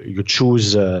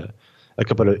choose a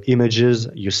couple of images,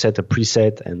 you set a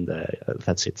preset, and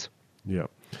that's it. Yeah,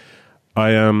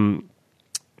 I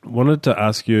wanted to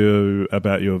ask you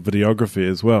about your videography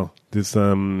as well. There's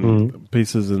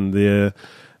pieces in there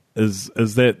Is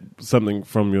that something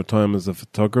from your time as a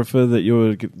photographer that you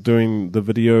were doing the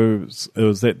videos, or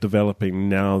is that developing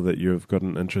now that you've got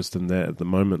an interest in that at the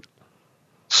moment?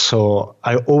 So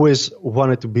I always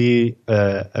wanted to be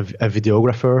a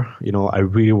videographer. I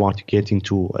really want to get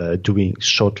into doing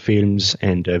short films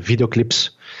and video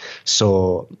clips.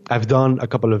 So I've done a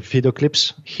couple of video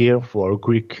clips here for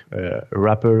Greek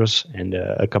rappers and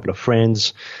a couple of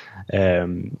friends.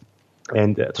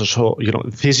 So,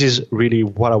 this is really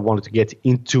what I wanted to get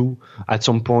into at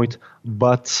some point.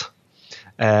 But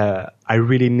I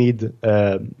really need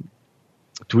to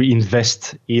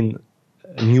invest in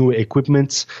new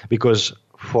equipment, because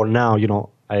for now,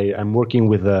 I'm working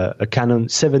with a Canon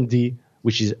 7D,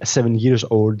 which is 7 years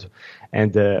old,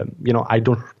 and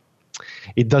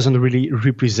it doesn't really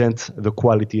represent the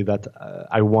quality that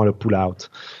I want to pull out.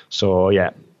 So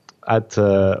yeah,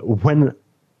 when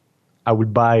I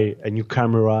would buy a new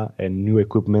camera and new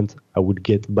equipment, I would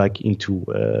get back into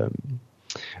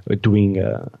doing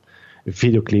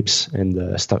video clips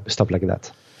and stuff like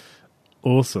that.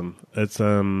 Awesome. It's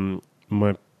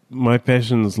my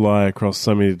passions lie across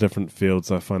so many different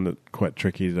fields. I find it quite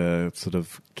tricky to sort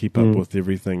of keep up with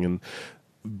everything, and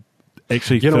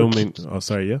actually filming.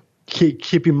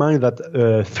 Keep in mind that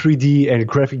 3D and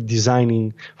graphic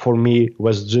designing for me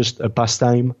was just a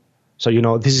pastime. So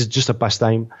this is just a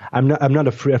pastime. I'm not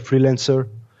a freelancer.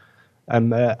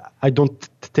 I don't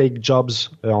take jobs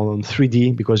on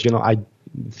 3D because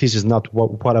this is not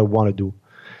what I want to do,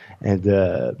 and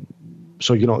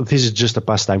so this is just a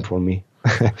pastime for me.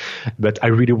 But I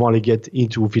really want to get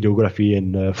into videography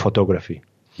and photography.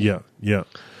 Yeah.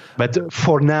 But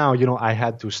for now, I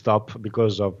had to stop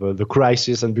because of the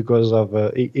crisis and because of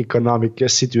economic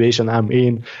situation I'm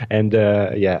in, and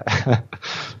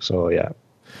so yeah.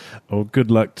 Well, good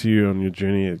luck to you on your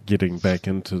journey of getting back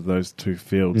into those two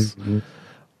fields. Mm-hmm.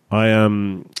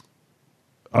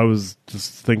 I was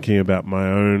just thinking about my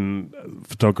own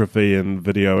photography and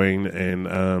videoing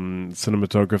and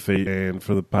cinematography, and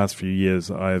for the past few years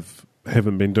I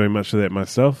haven't been doing much of that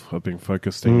myself. I've been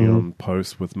focusing on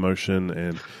post with motion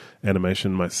and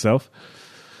animation myself.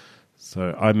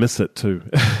 So I miss it too.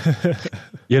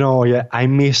 I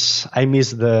miss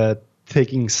the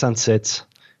taking sunsets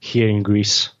here in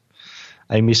Greece.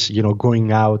 I miss,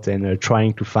 going out and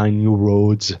trying to find new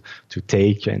roads to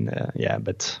take, and Yeah.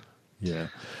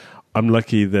 I'm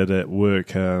lucky that at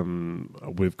work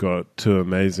we've got two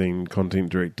amazing content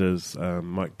directors,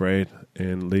 Mike Braid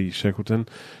and Lee Shackleton.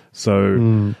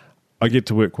 So I get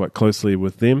to work quite closely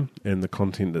with them and the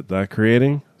content that they're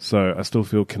creating. So I still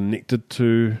feel connected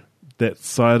to that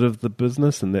side of the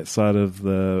business and that side of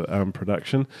the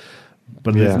production.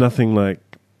 But there's nothing like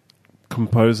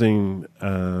composing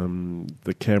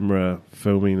the camera,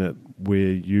 filming it,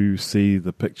 where you see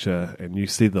the picture and you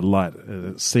see the light,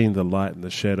 seeing the light and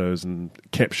the shadows and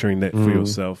capturing that for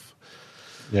yourself.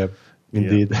 Yep,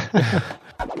 indeed. Yeah.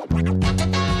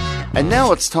 And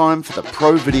now it's time for the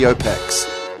Pro Video Picks.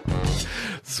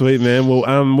 Sweet, man. Well,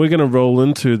 we're going to roll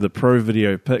into the Pro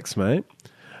Video Picks, mate.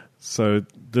 So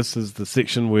this is the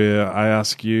section where I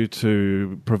ask you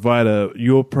to provide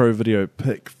your Pro Video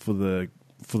pick for the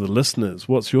listeners.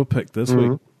 What's your pick this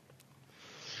week?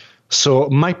 So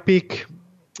my pick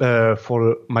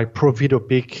for my Pro Video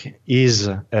pick is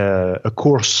a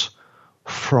course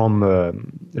from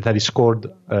that is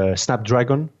called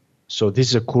Snapdragon. So this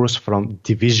is a course from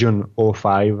Division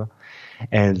 05,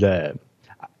 and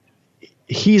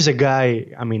he's a guy.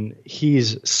 I mean,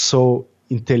 he's so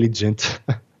intelligent.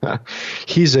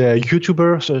 He's a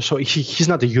YouTuber, so he's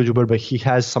not a YouTuber, but he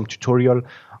has some tutorial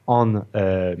on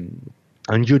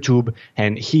YouTube,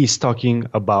 and he's talking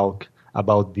about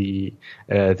the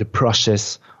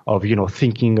process of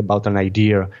thinking about an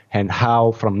idea and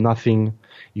how from nothing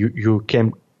you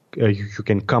can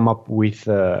come up with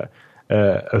a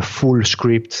full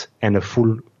script and a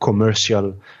full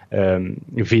commercial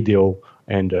video,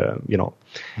 and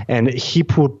and he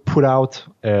put out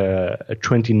a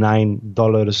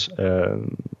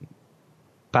 $29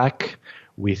 pack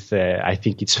with I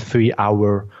think it's 3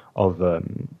 hours of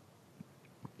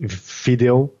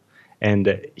video,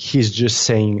 and he's just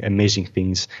saying amazing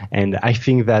things, and I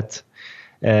think that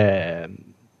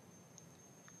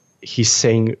he's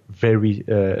saying very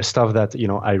stuff that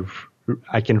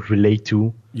I can relate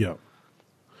to. Yeah.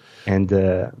 And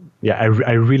I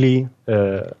really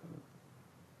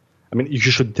I mean, you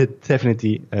should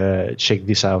definitely check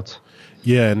this out.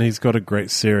 Yeah, and he's got a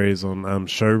great series on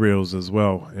show reels as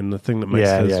well. And the thing that makes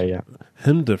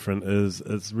him different is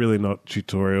it's really not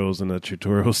tutorials in a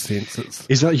tutorial sense.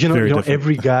 It's not,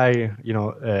 every guy,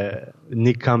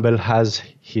 Nick Campbell has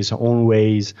his own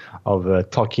ways of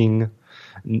talking,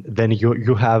 Then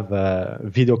you have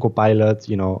Video Copilot.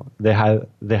 They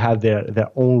have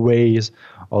their own ways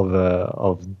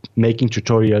of making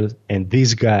tutorials, and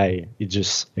this guy is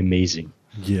just amazing.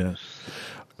 Yeah.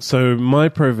 So my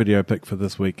pro video pick for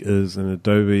this week is an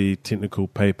Adobe technical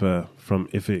paper from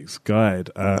FX Guide.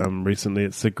 Recently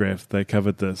at SIGGRAPH they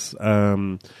covered this.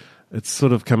 It's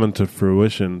sort of come into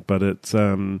fruition, but it's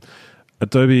Adobe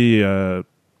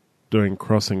doing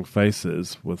crossing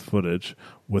faces with footage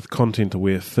with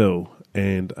content-aware fill,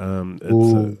 and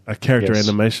it's a character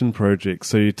animation project.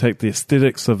 So you take the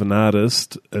aesthetics of an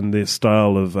artist and their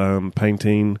style of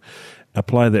painting,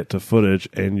 apply that to footage,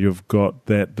 and you've got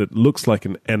that looks like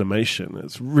an animation.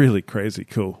 It's really crazy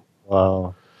cool.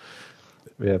 Wow.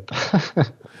 Yep.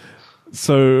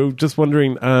 So just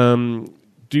wondering,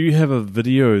 do you have a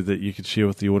video that you could share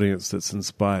with the audience that's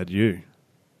inspired you?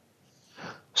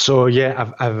 So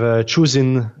yeah, I've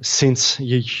chosen, since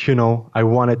I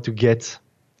wanted to get,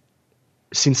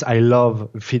 since I love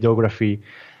videography,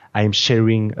 I'm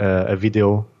sharing a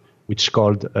video which is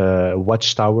called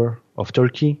Watchtower of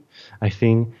Turkey, I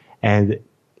think, and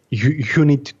you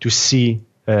need to see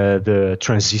the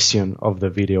transition of the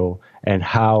video and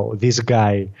how this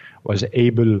guy was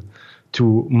able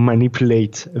to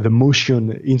manipulate the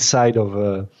motion inside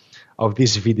of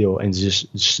this video, and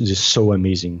just so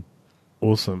amazing.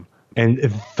 Awesome. And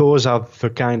those are the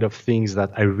kind of things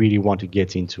that I really want to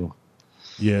get into.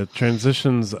 Yeah,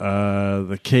 transitions are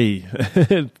the key.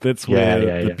 That's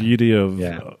where the beauty of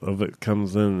it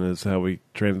comes in, is how we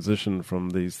transition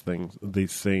from these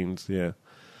scenes. Yeah,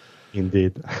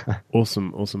 indeed.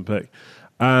 Awesome pick.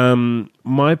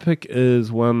 My pick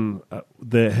is one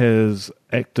that has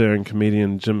actor and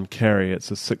comedian Jim Carrey. It's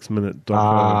a 6-minute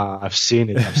documentary. I've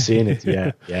seen it.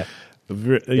 Yeah.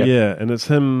 Yeah, and it's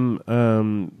him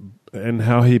and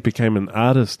how he became an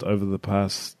artist over the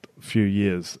past few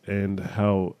years, and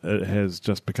how it has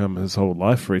just become his whole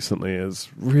life recently. Is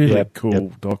really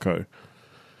cool doco.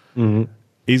 Mm-hmm.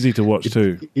 Easy to watch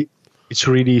too. It's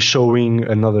really showing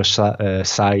another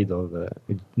side of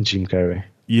Jim Carrey.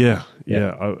 Yeah.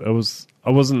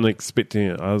 I wasn't expecting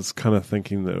it. I was kind of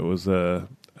thinking that it was a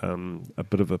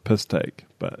bit of a piss take,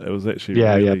 but it was actually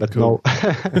really but cool.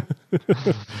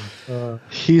 No.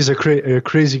 He's a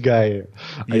crazy guy.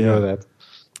 I know that.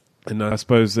 And I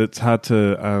suppose it's hard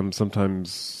to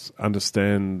sometimes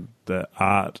understand the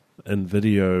art in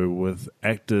video with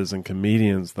actors and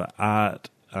comedians. The art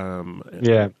kind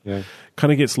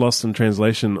of gets lost in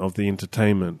translation of the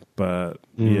entertainment, but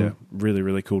really,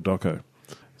 really cool doco.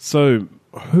 So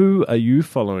who are you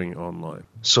following online?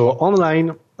 So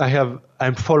online,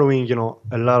 I'm following a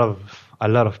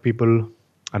lot of people.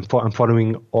 I'm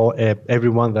following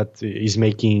everyone that is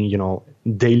making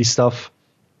daily stuff.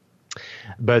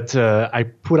 But I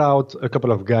put out a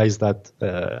couple of guys that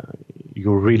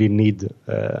you really need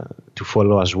to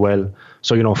follow as well.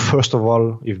 So first of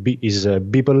all, is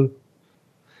Beeple,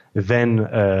 then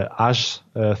Ash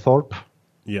Thorpe.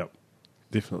 Yep,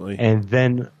 definitely. And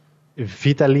then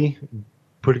Vitaly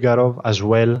Bulgarov as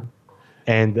well.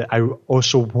 And I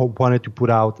also wanted to put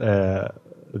out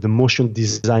the motion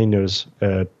designers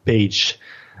page.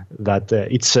 That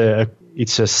it's a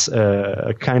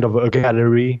kind of a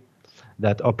gallery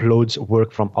that uploads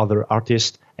work from other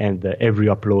artists, and every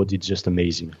upload is just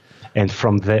amazing. And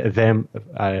from them,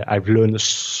 I've learned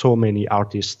so many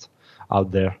artists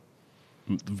out there.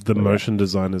 The motion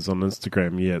designers on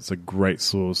Instagram, it's a great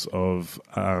source of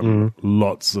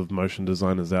lots of motion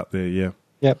designers out there. Yeah.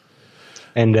 Yep.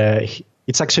 And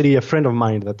it's actually a friend of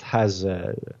mine that has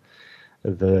the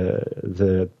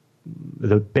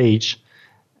page,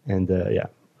 and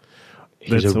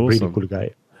he's That's a awesome. really cool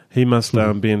guy. He must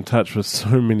be in touch with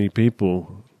so many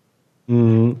people.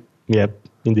 Yep,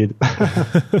 indeed.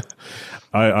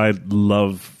 I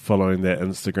love following that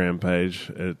Instagram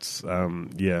page. It's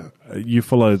you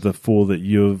follow the 4 that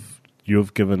you've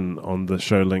given on the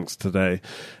show links today,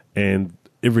 and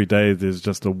every day there's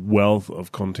just a wealth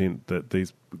of content that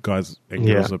these guys and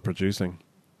girls are producing.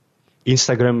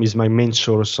 Instagram is my main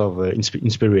source of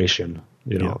inspiration.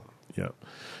 Yeah.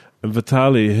 And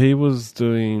Vitaly, he was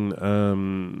doing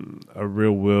a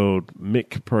real-world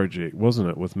mech project, wasn't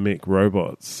it, with mech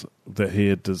robots that he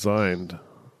had designed?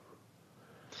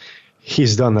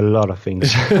 He's done a lot of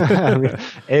things. I mean,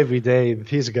 every day,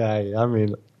 this guy,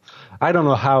 I don't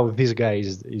know how this guy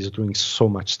is doing so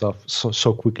much stuff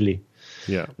so quickly.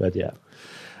 Yeah. But yeah.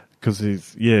 Because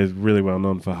he's really well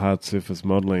known for hard surface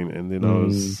modeling. And then I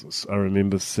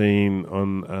remember seeing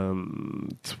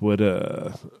on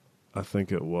Twitter, I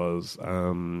think it was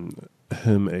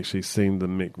him actually seeing the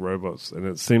mech robots, and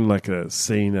it seemed like a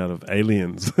scene out of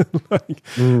Aliens.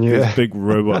 These big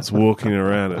robots walking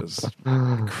around. It's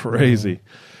crazy.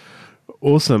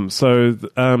 Awesome. So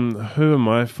who am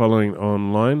I following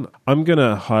online? I'm going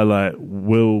to highlight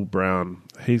Will Brown.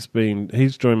 He's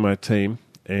joined my team,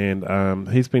 and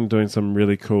he's been doing some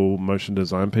really cool motion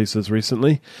design pieces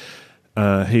recently.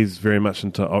 He's very much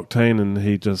into Octane, and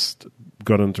he just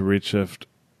got into Redshift.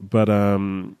 But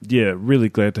really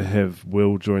glad to have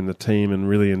Will join the team, and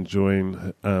really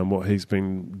enjoying what he's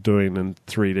been doing in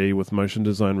 3D with motion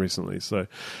design recently. So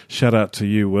shout out to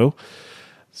you, Will.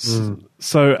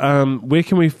 So where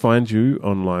can we find you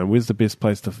online? Where's the best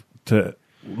place to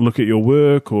look at your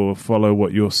work or follow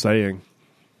what you're saying?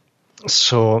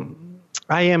 So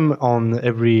I am on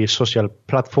every social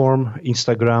platform: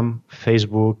 Instagram,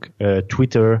 Facebook,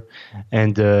 Twitter,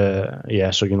 and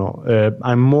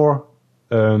I'm more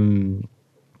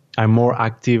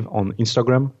active on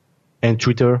Instagram and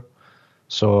Twitter.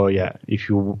 So yeah, if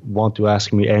you want to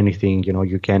ask me anything,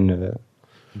 you can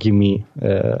give me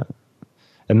a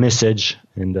message,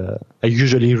 and I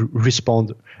usually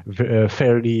respond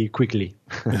fairly quickly.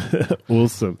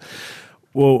 Awesome.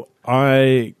 Well,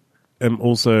 I am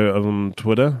also on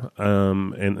Twitter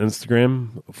and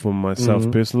Instagram for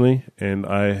myself personally, and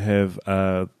I have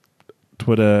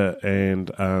Twitter and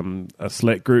a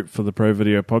Slack group for the Pro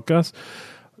Video Podcast.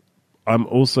 I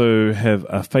also have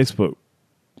a Facebook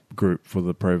group for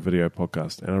the Pro Video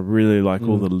Podcast, and I really like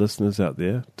all the listeners out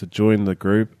there to join the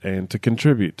group and to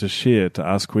contribute, to share, to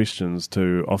ask questions,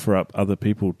 to offer up other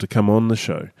people to come on the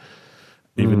show,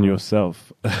 even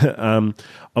yourself. I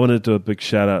want to do a big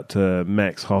shout out to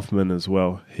Max Hoffman as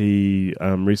well. He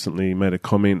recently made a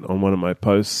comment on one of my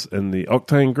posts in the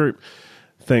Octane group.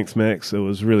 Thanks, Max. It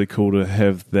was really cool to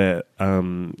have that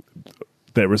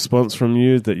response from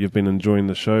you, that you've been enjoying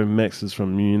the show. Max is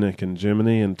from Munich in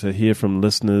Germany, and to hear from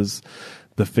listeners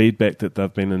the feedback that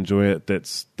they've been enjoying it,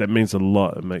 that means a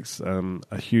lot. It makes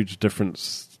a huge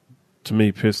difference to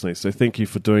me personally. So thank you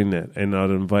for doing that. And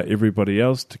I'd invite everybody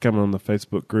else to come on the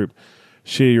Facebook group,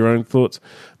 share your own thoughts.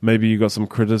 Maybe you got some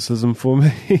criticism for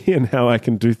me and how I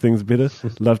can do things better.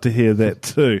 Love to hear that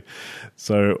too.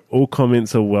 So all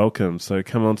comments are welcome. So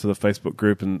come onto the Facebook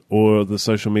group or the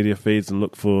social media feeds and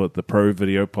look for the Pro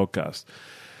Video Podcast.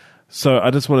 So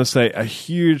I just want to say a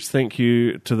huge thank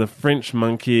you to the French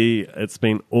Monkey. It's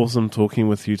been awesome talking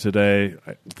with you today.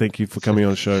 Thank you for coming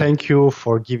on the show. Thank you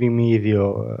for giving me the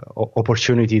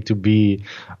opportunity to be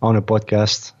on a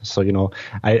podcast. So,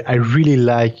 I really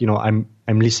like, I'm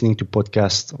listening to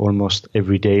podcasts almost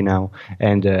every day now,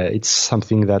 and it's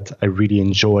something that I really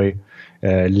enjoy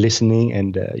listening,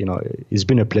 and it's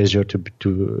been a pleasure to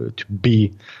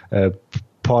be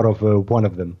part of one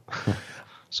of them.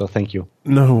 So thank you.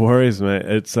 No worries, mate.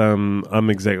 It's I'm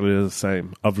exactly the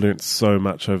same. I've learnt so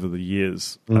much over the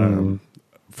years from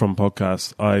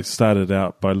podcasts. I started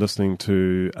out by listening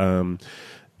to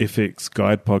FX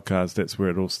Guide podcast. That's where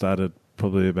it all started,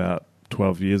 probably about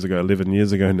 11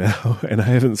 years ago now, and I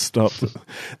haven't stopped.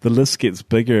 The list gets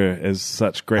bigger as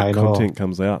such great content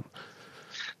comes out.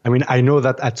 I mean, I know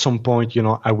that at some point,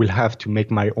 I will have to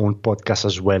make my own podcast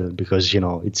as well, because,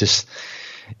 it's just,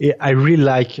 I really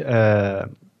like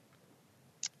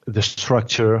the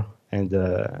structure and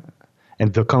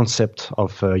the concept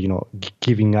of,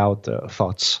 giving out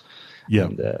thoughts. Yeah.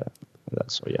 And,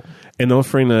 that's yeah. And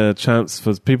offering a chance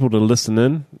for people to listen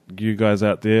in, you guys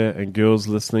out there and girls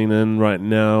listening in right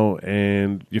now,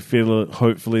 and you feel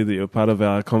hopefully that you're part of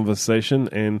our conversation,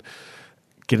 and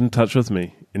get in touch with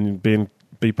me and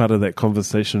be part of that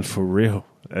conversation for real.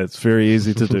 It's very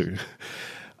easy to do.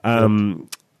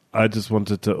 I just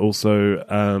wanted to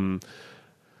also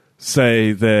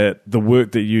say that the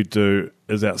work that you do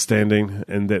is outstanding,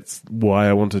 and that's why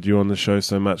I wanted you on the show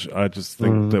so much. I just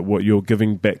think that what you're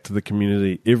giving back to the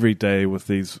community every day with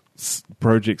these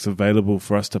projects available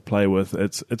for us to play with,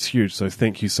 it's huge. So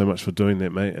thank you so much for doing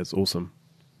that, mate. It's awesome.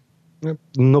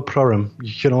 No problem.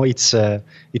 It's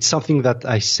something that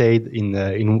I said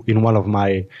in one of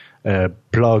my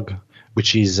blog,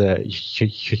 which is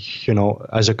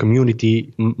as a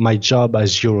community, my job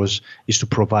as yours is to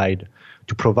provide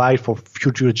for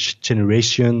future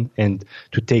generation, and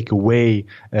to take away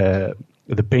the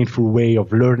painful way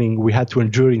of learning we had to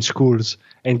endure in schools,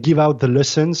 and give out the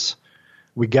lessons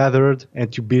we gathered,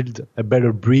 and to build a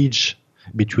better bridge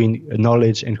between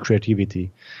knowledge and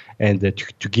creativity, and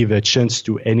to give a chance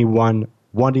to anyone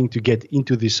wanting to get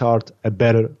into this art a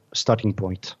better starting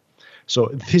point. So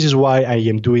this is why I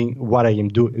am doing what I am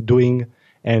doing,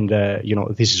 and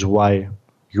this is why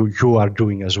you are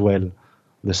doing as well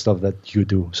the stuff that you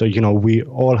do. So we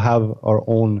all have our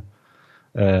own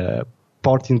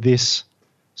part in this.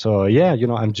 So yeah,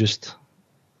 I'm just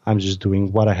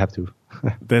doing what I have to.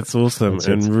 That's awesome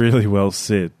and really well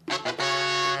said.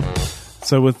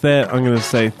 So with that, I'm going to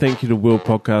say thank you to World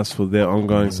Podcast for their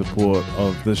ongoing support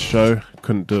of this show.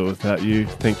 Couldn't do it without you.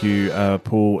 Thank you,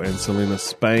 Paul and Selena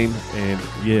Spain. And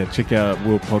yeah, check out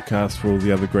World Podcast for all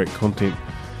the other great content.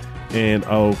 And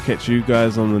I'll catch you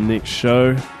guys on the next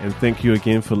show. And thank you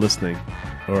again for listening.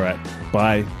 All right.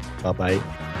 Bye.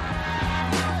 Bye-bye.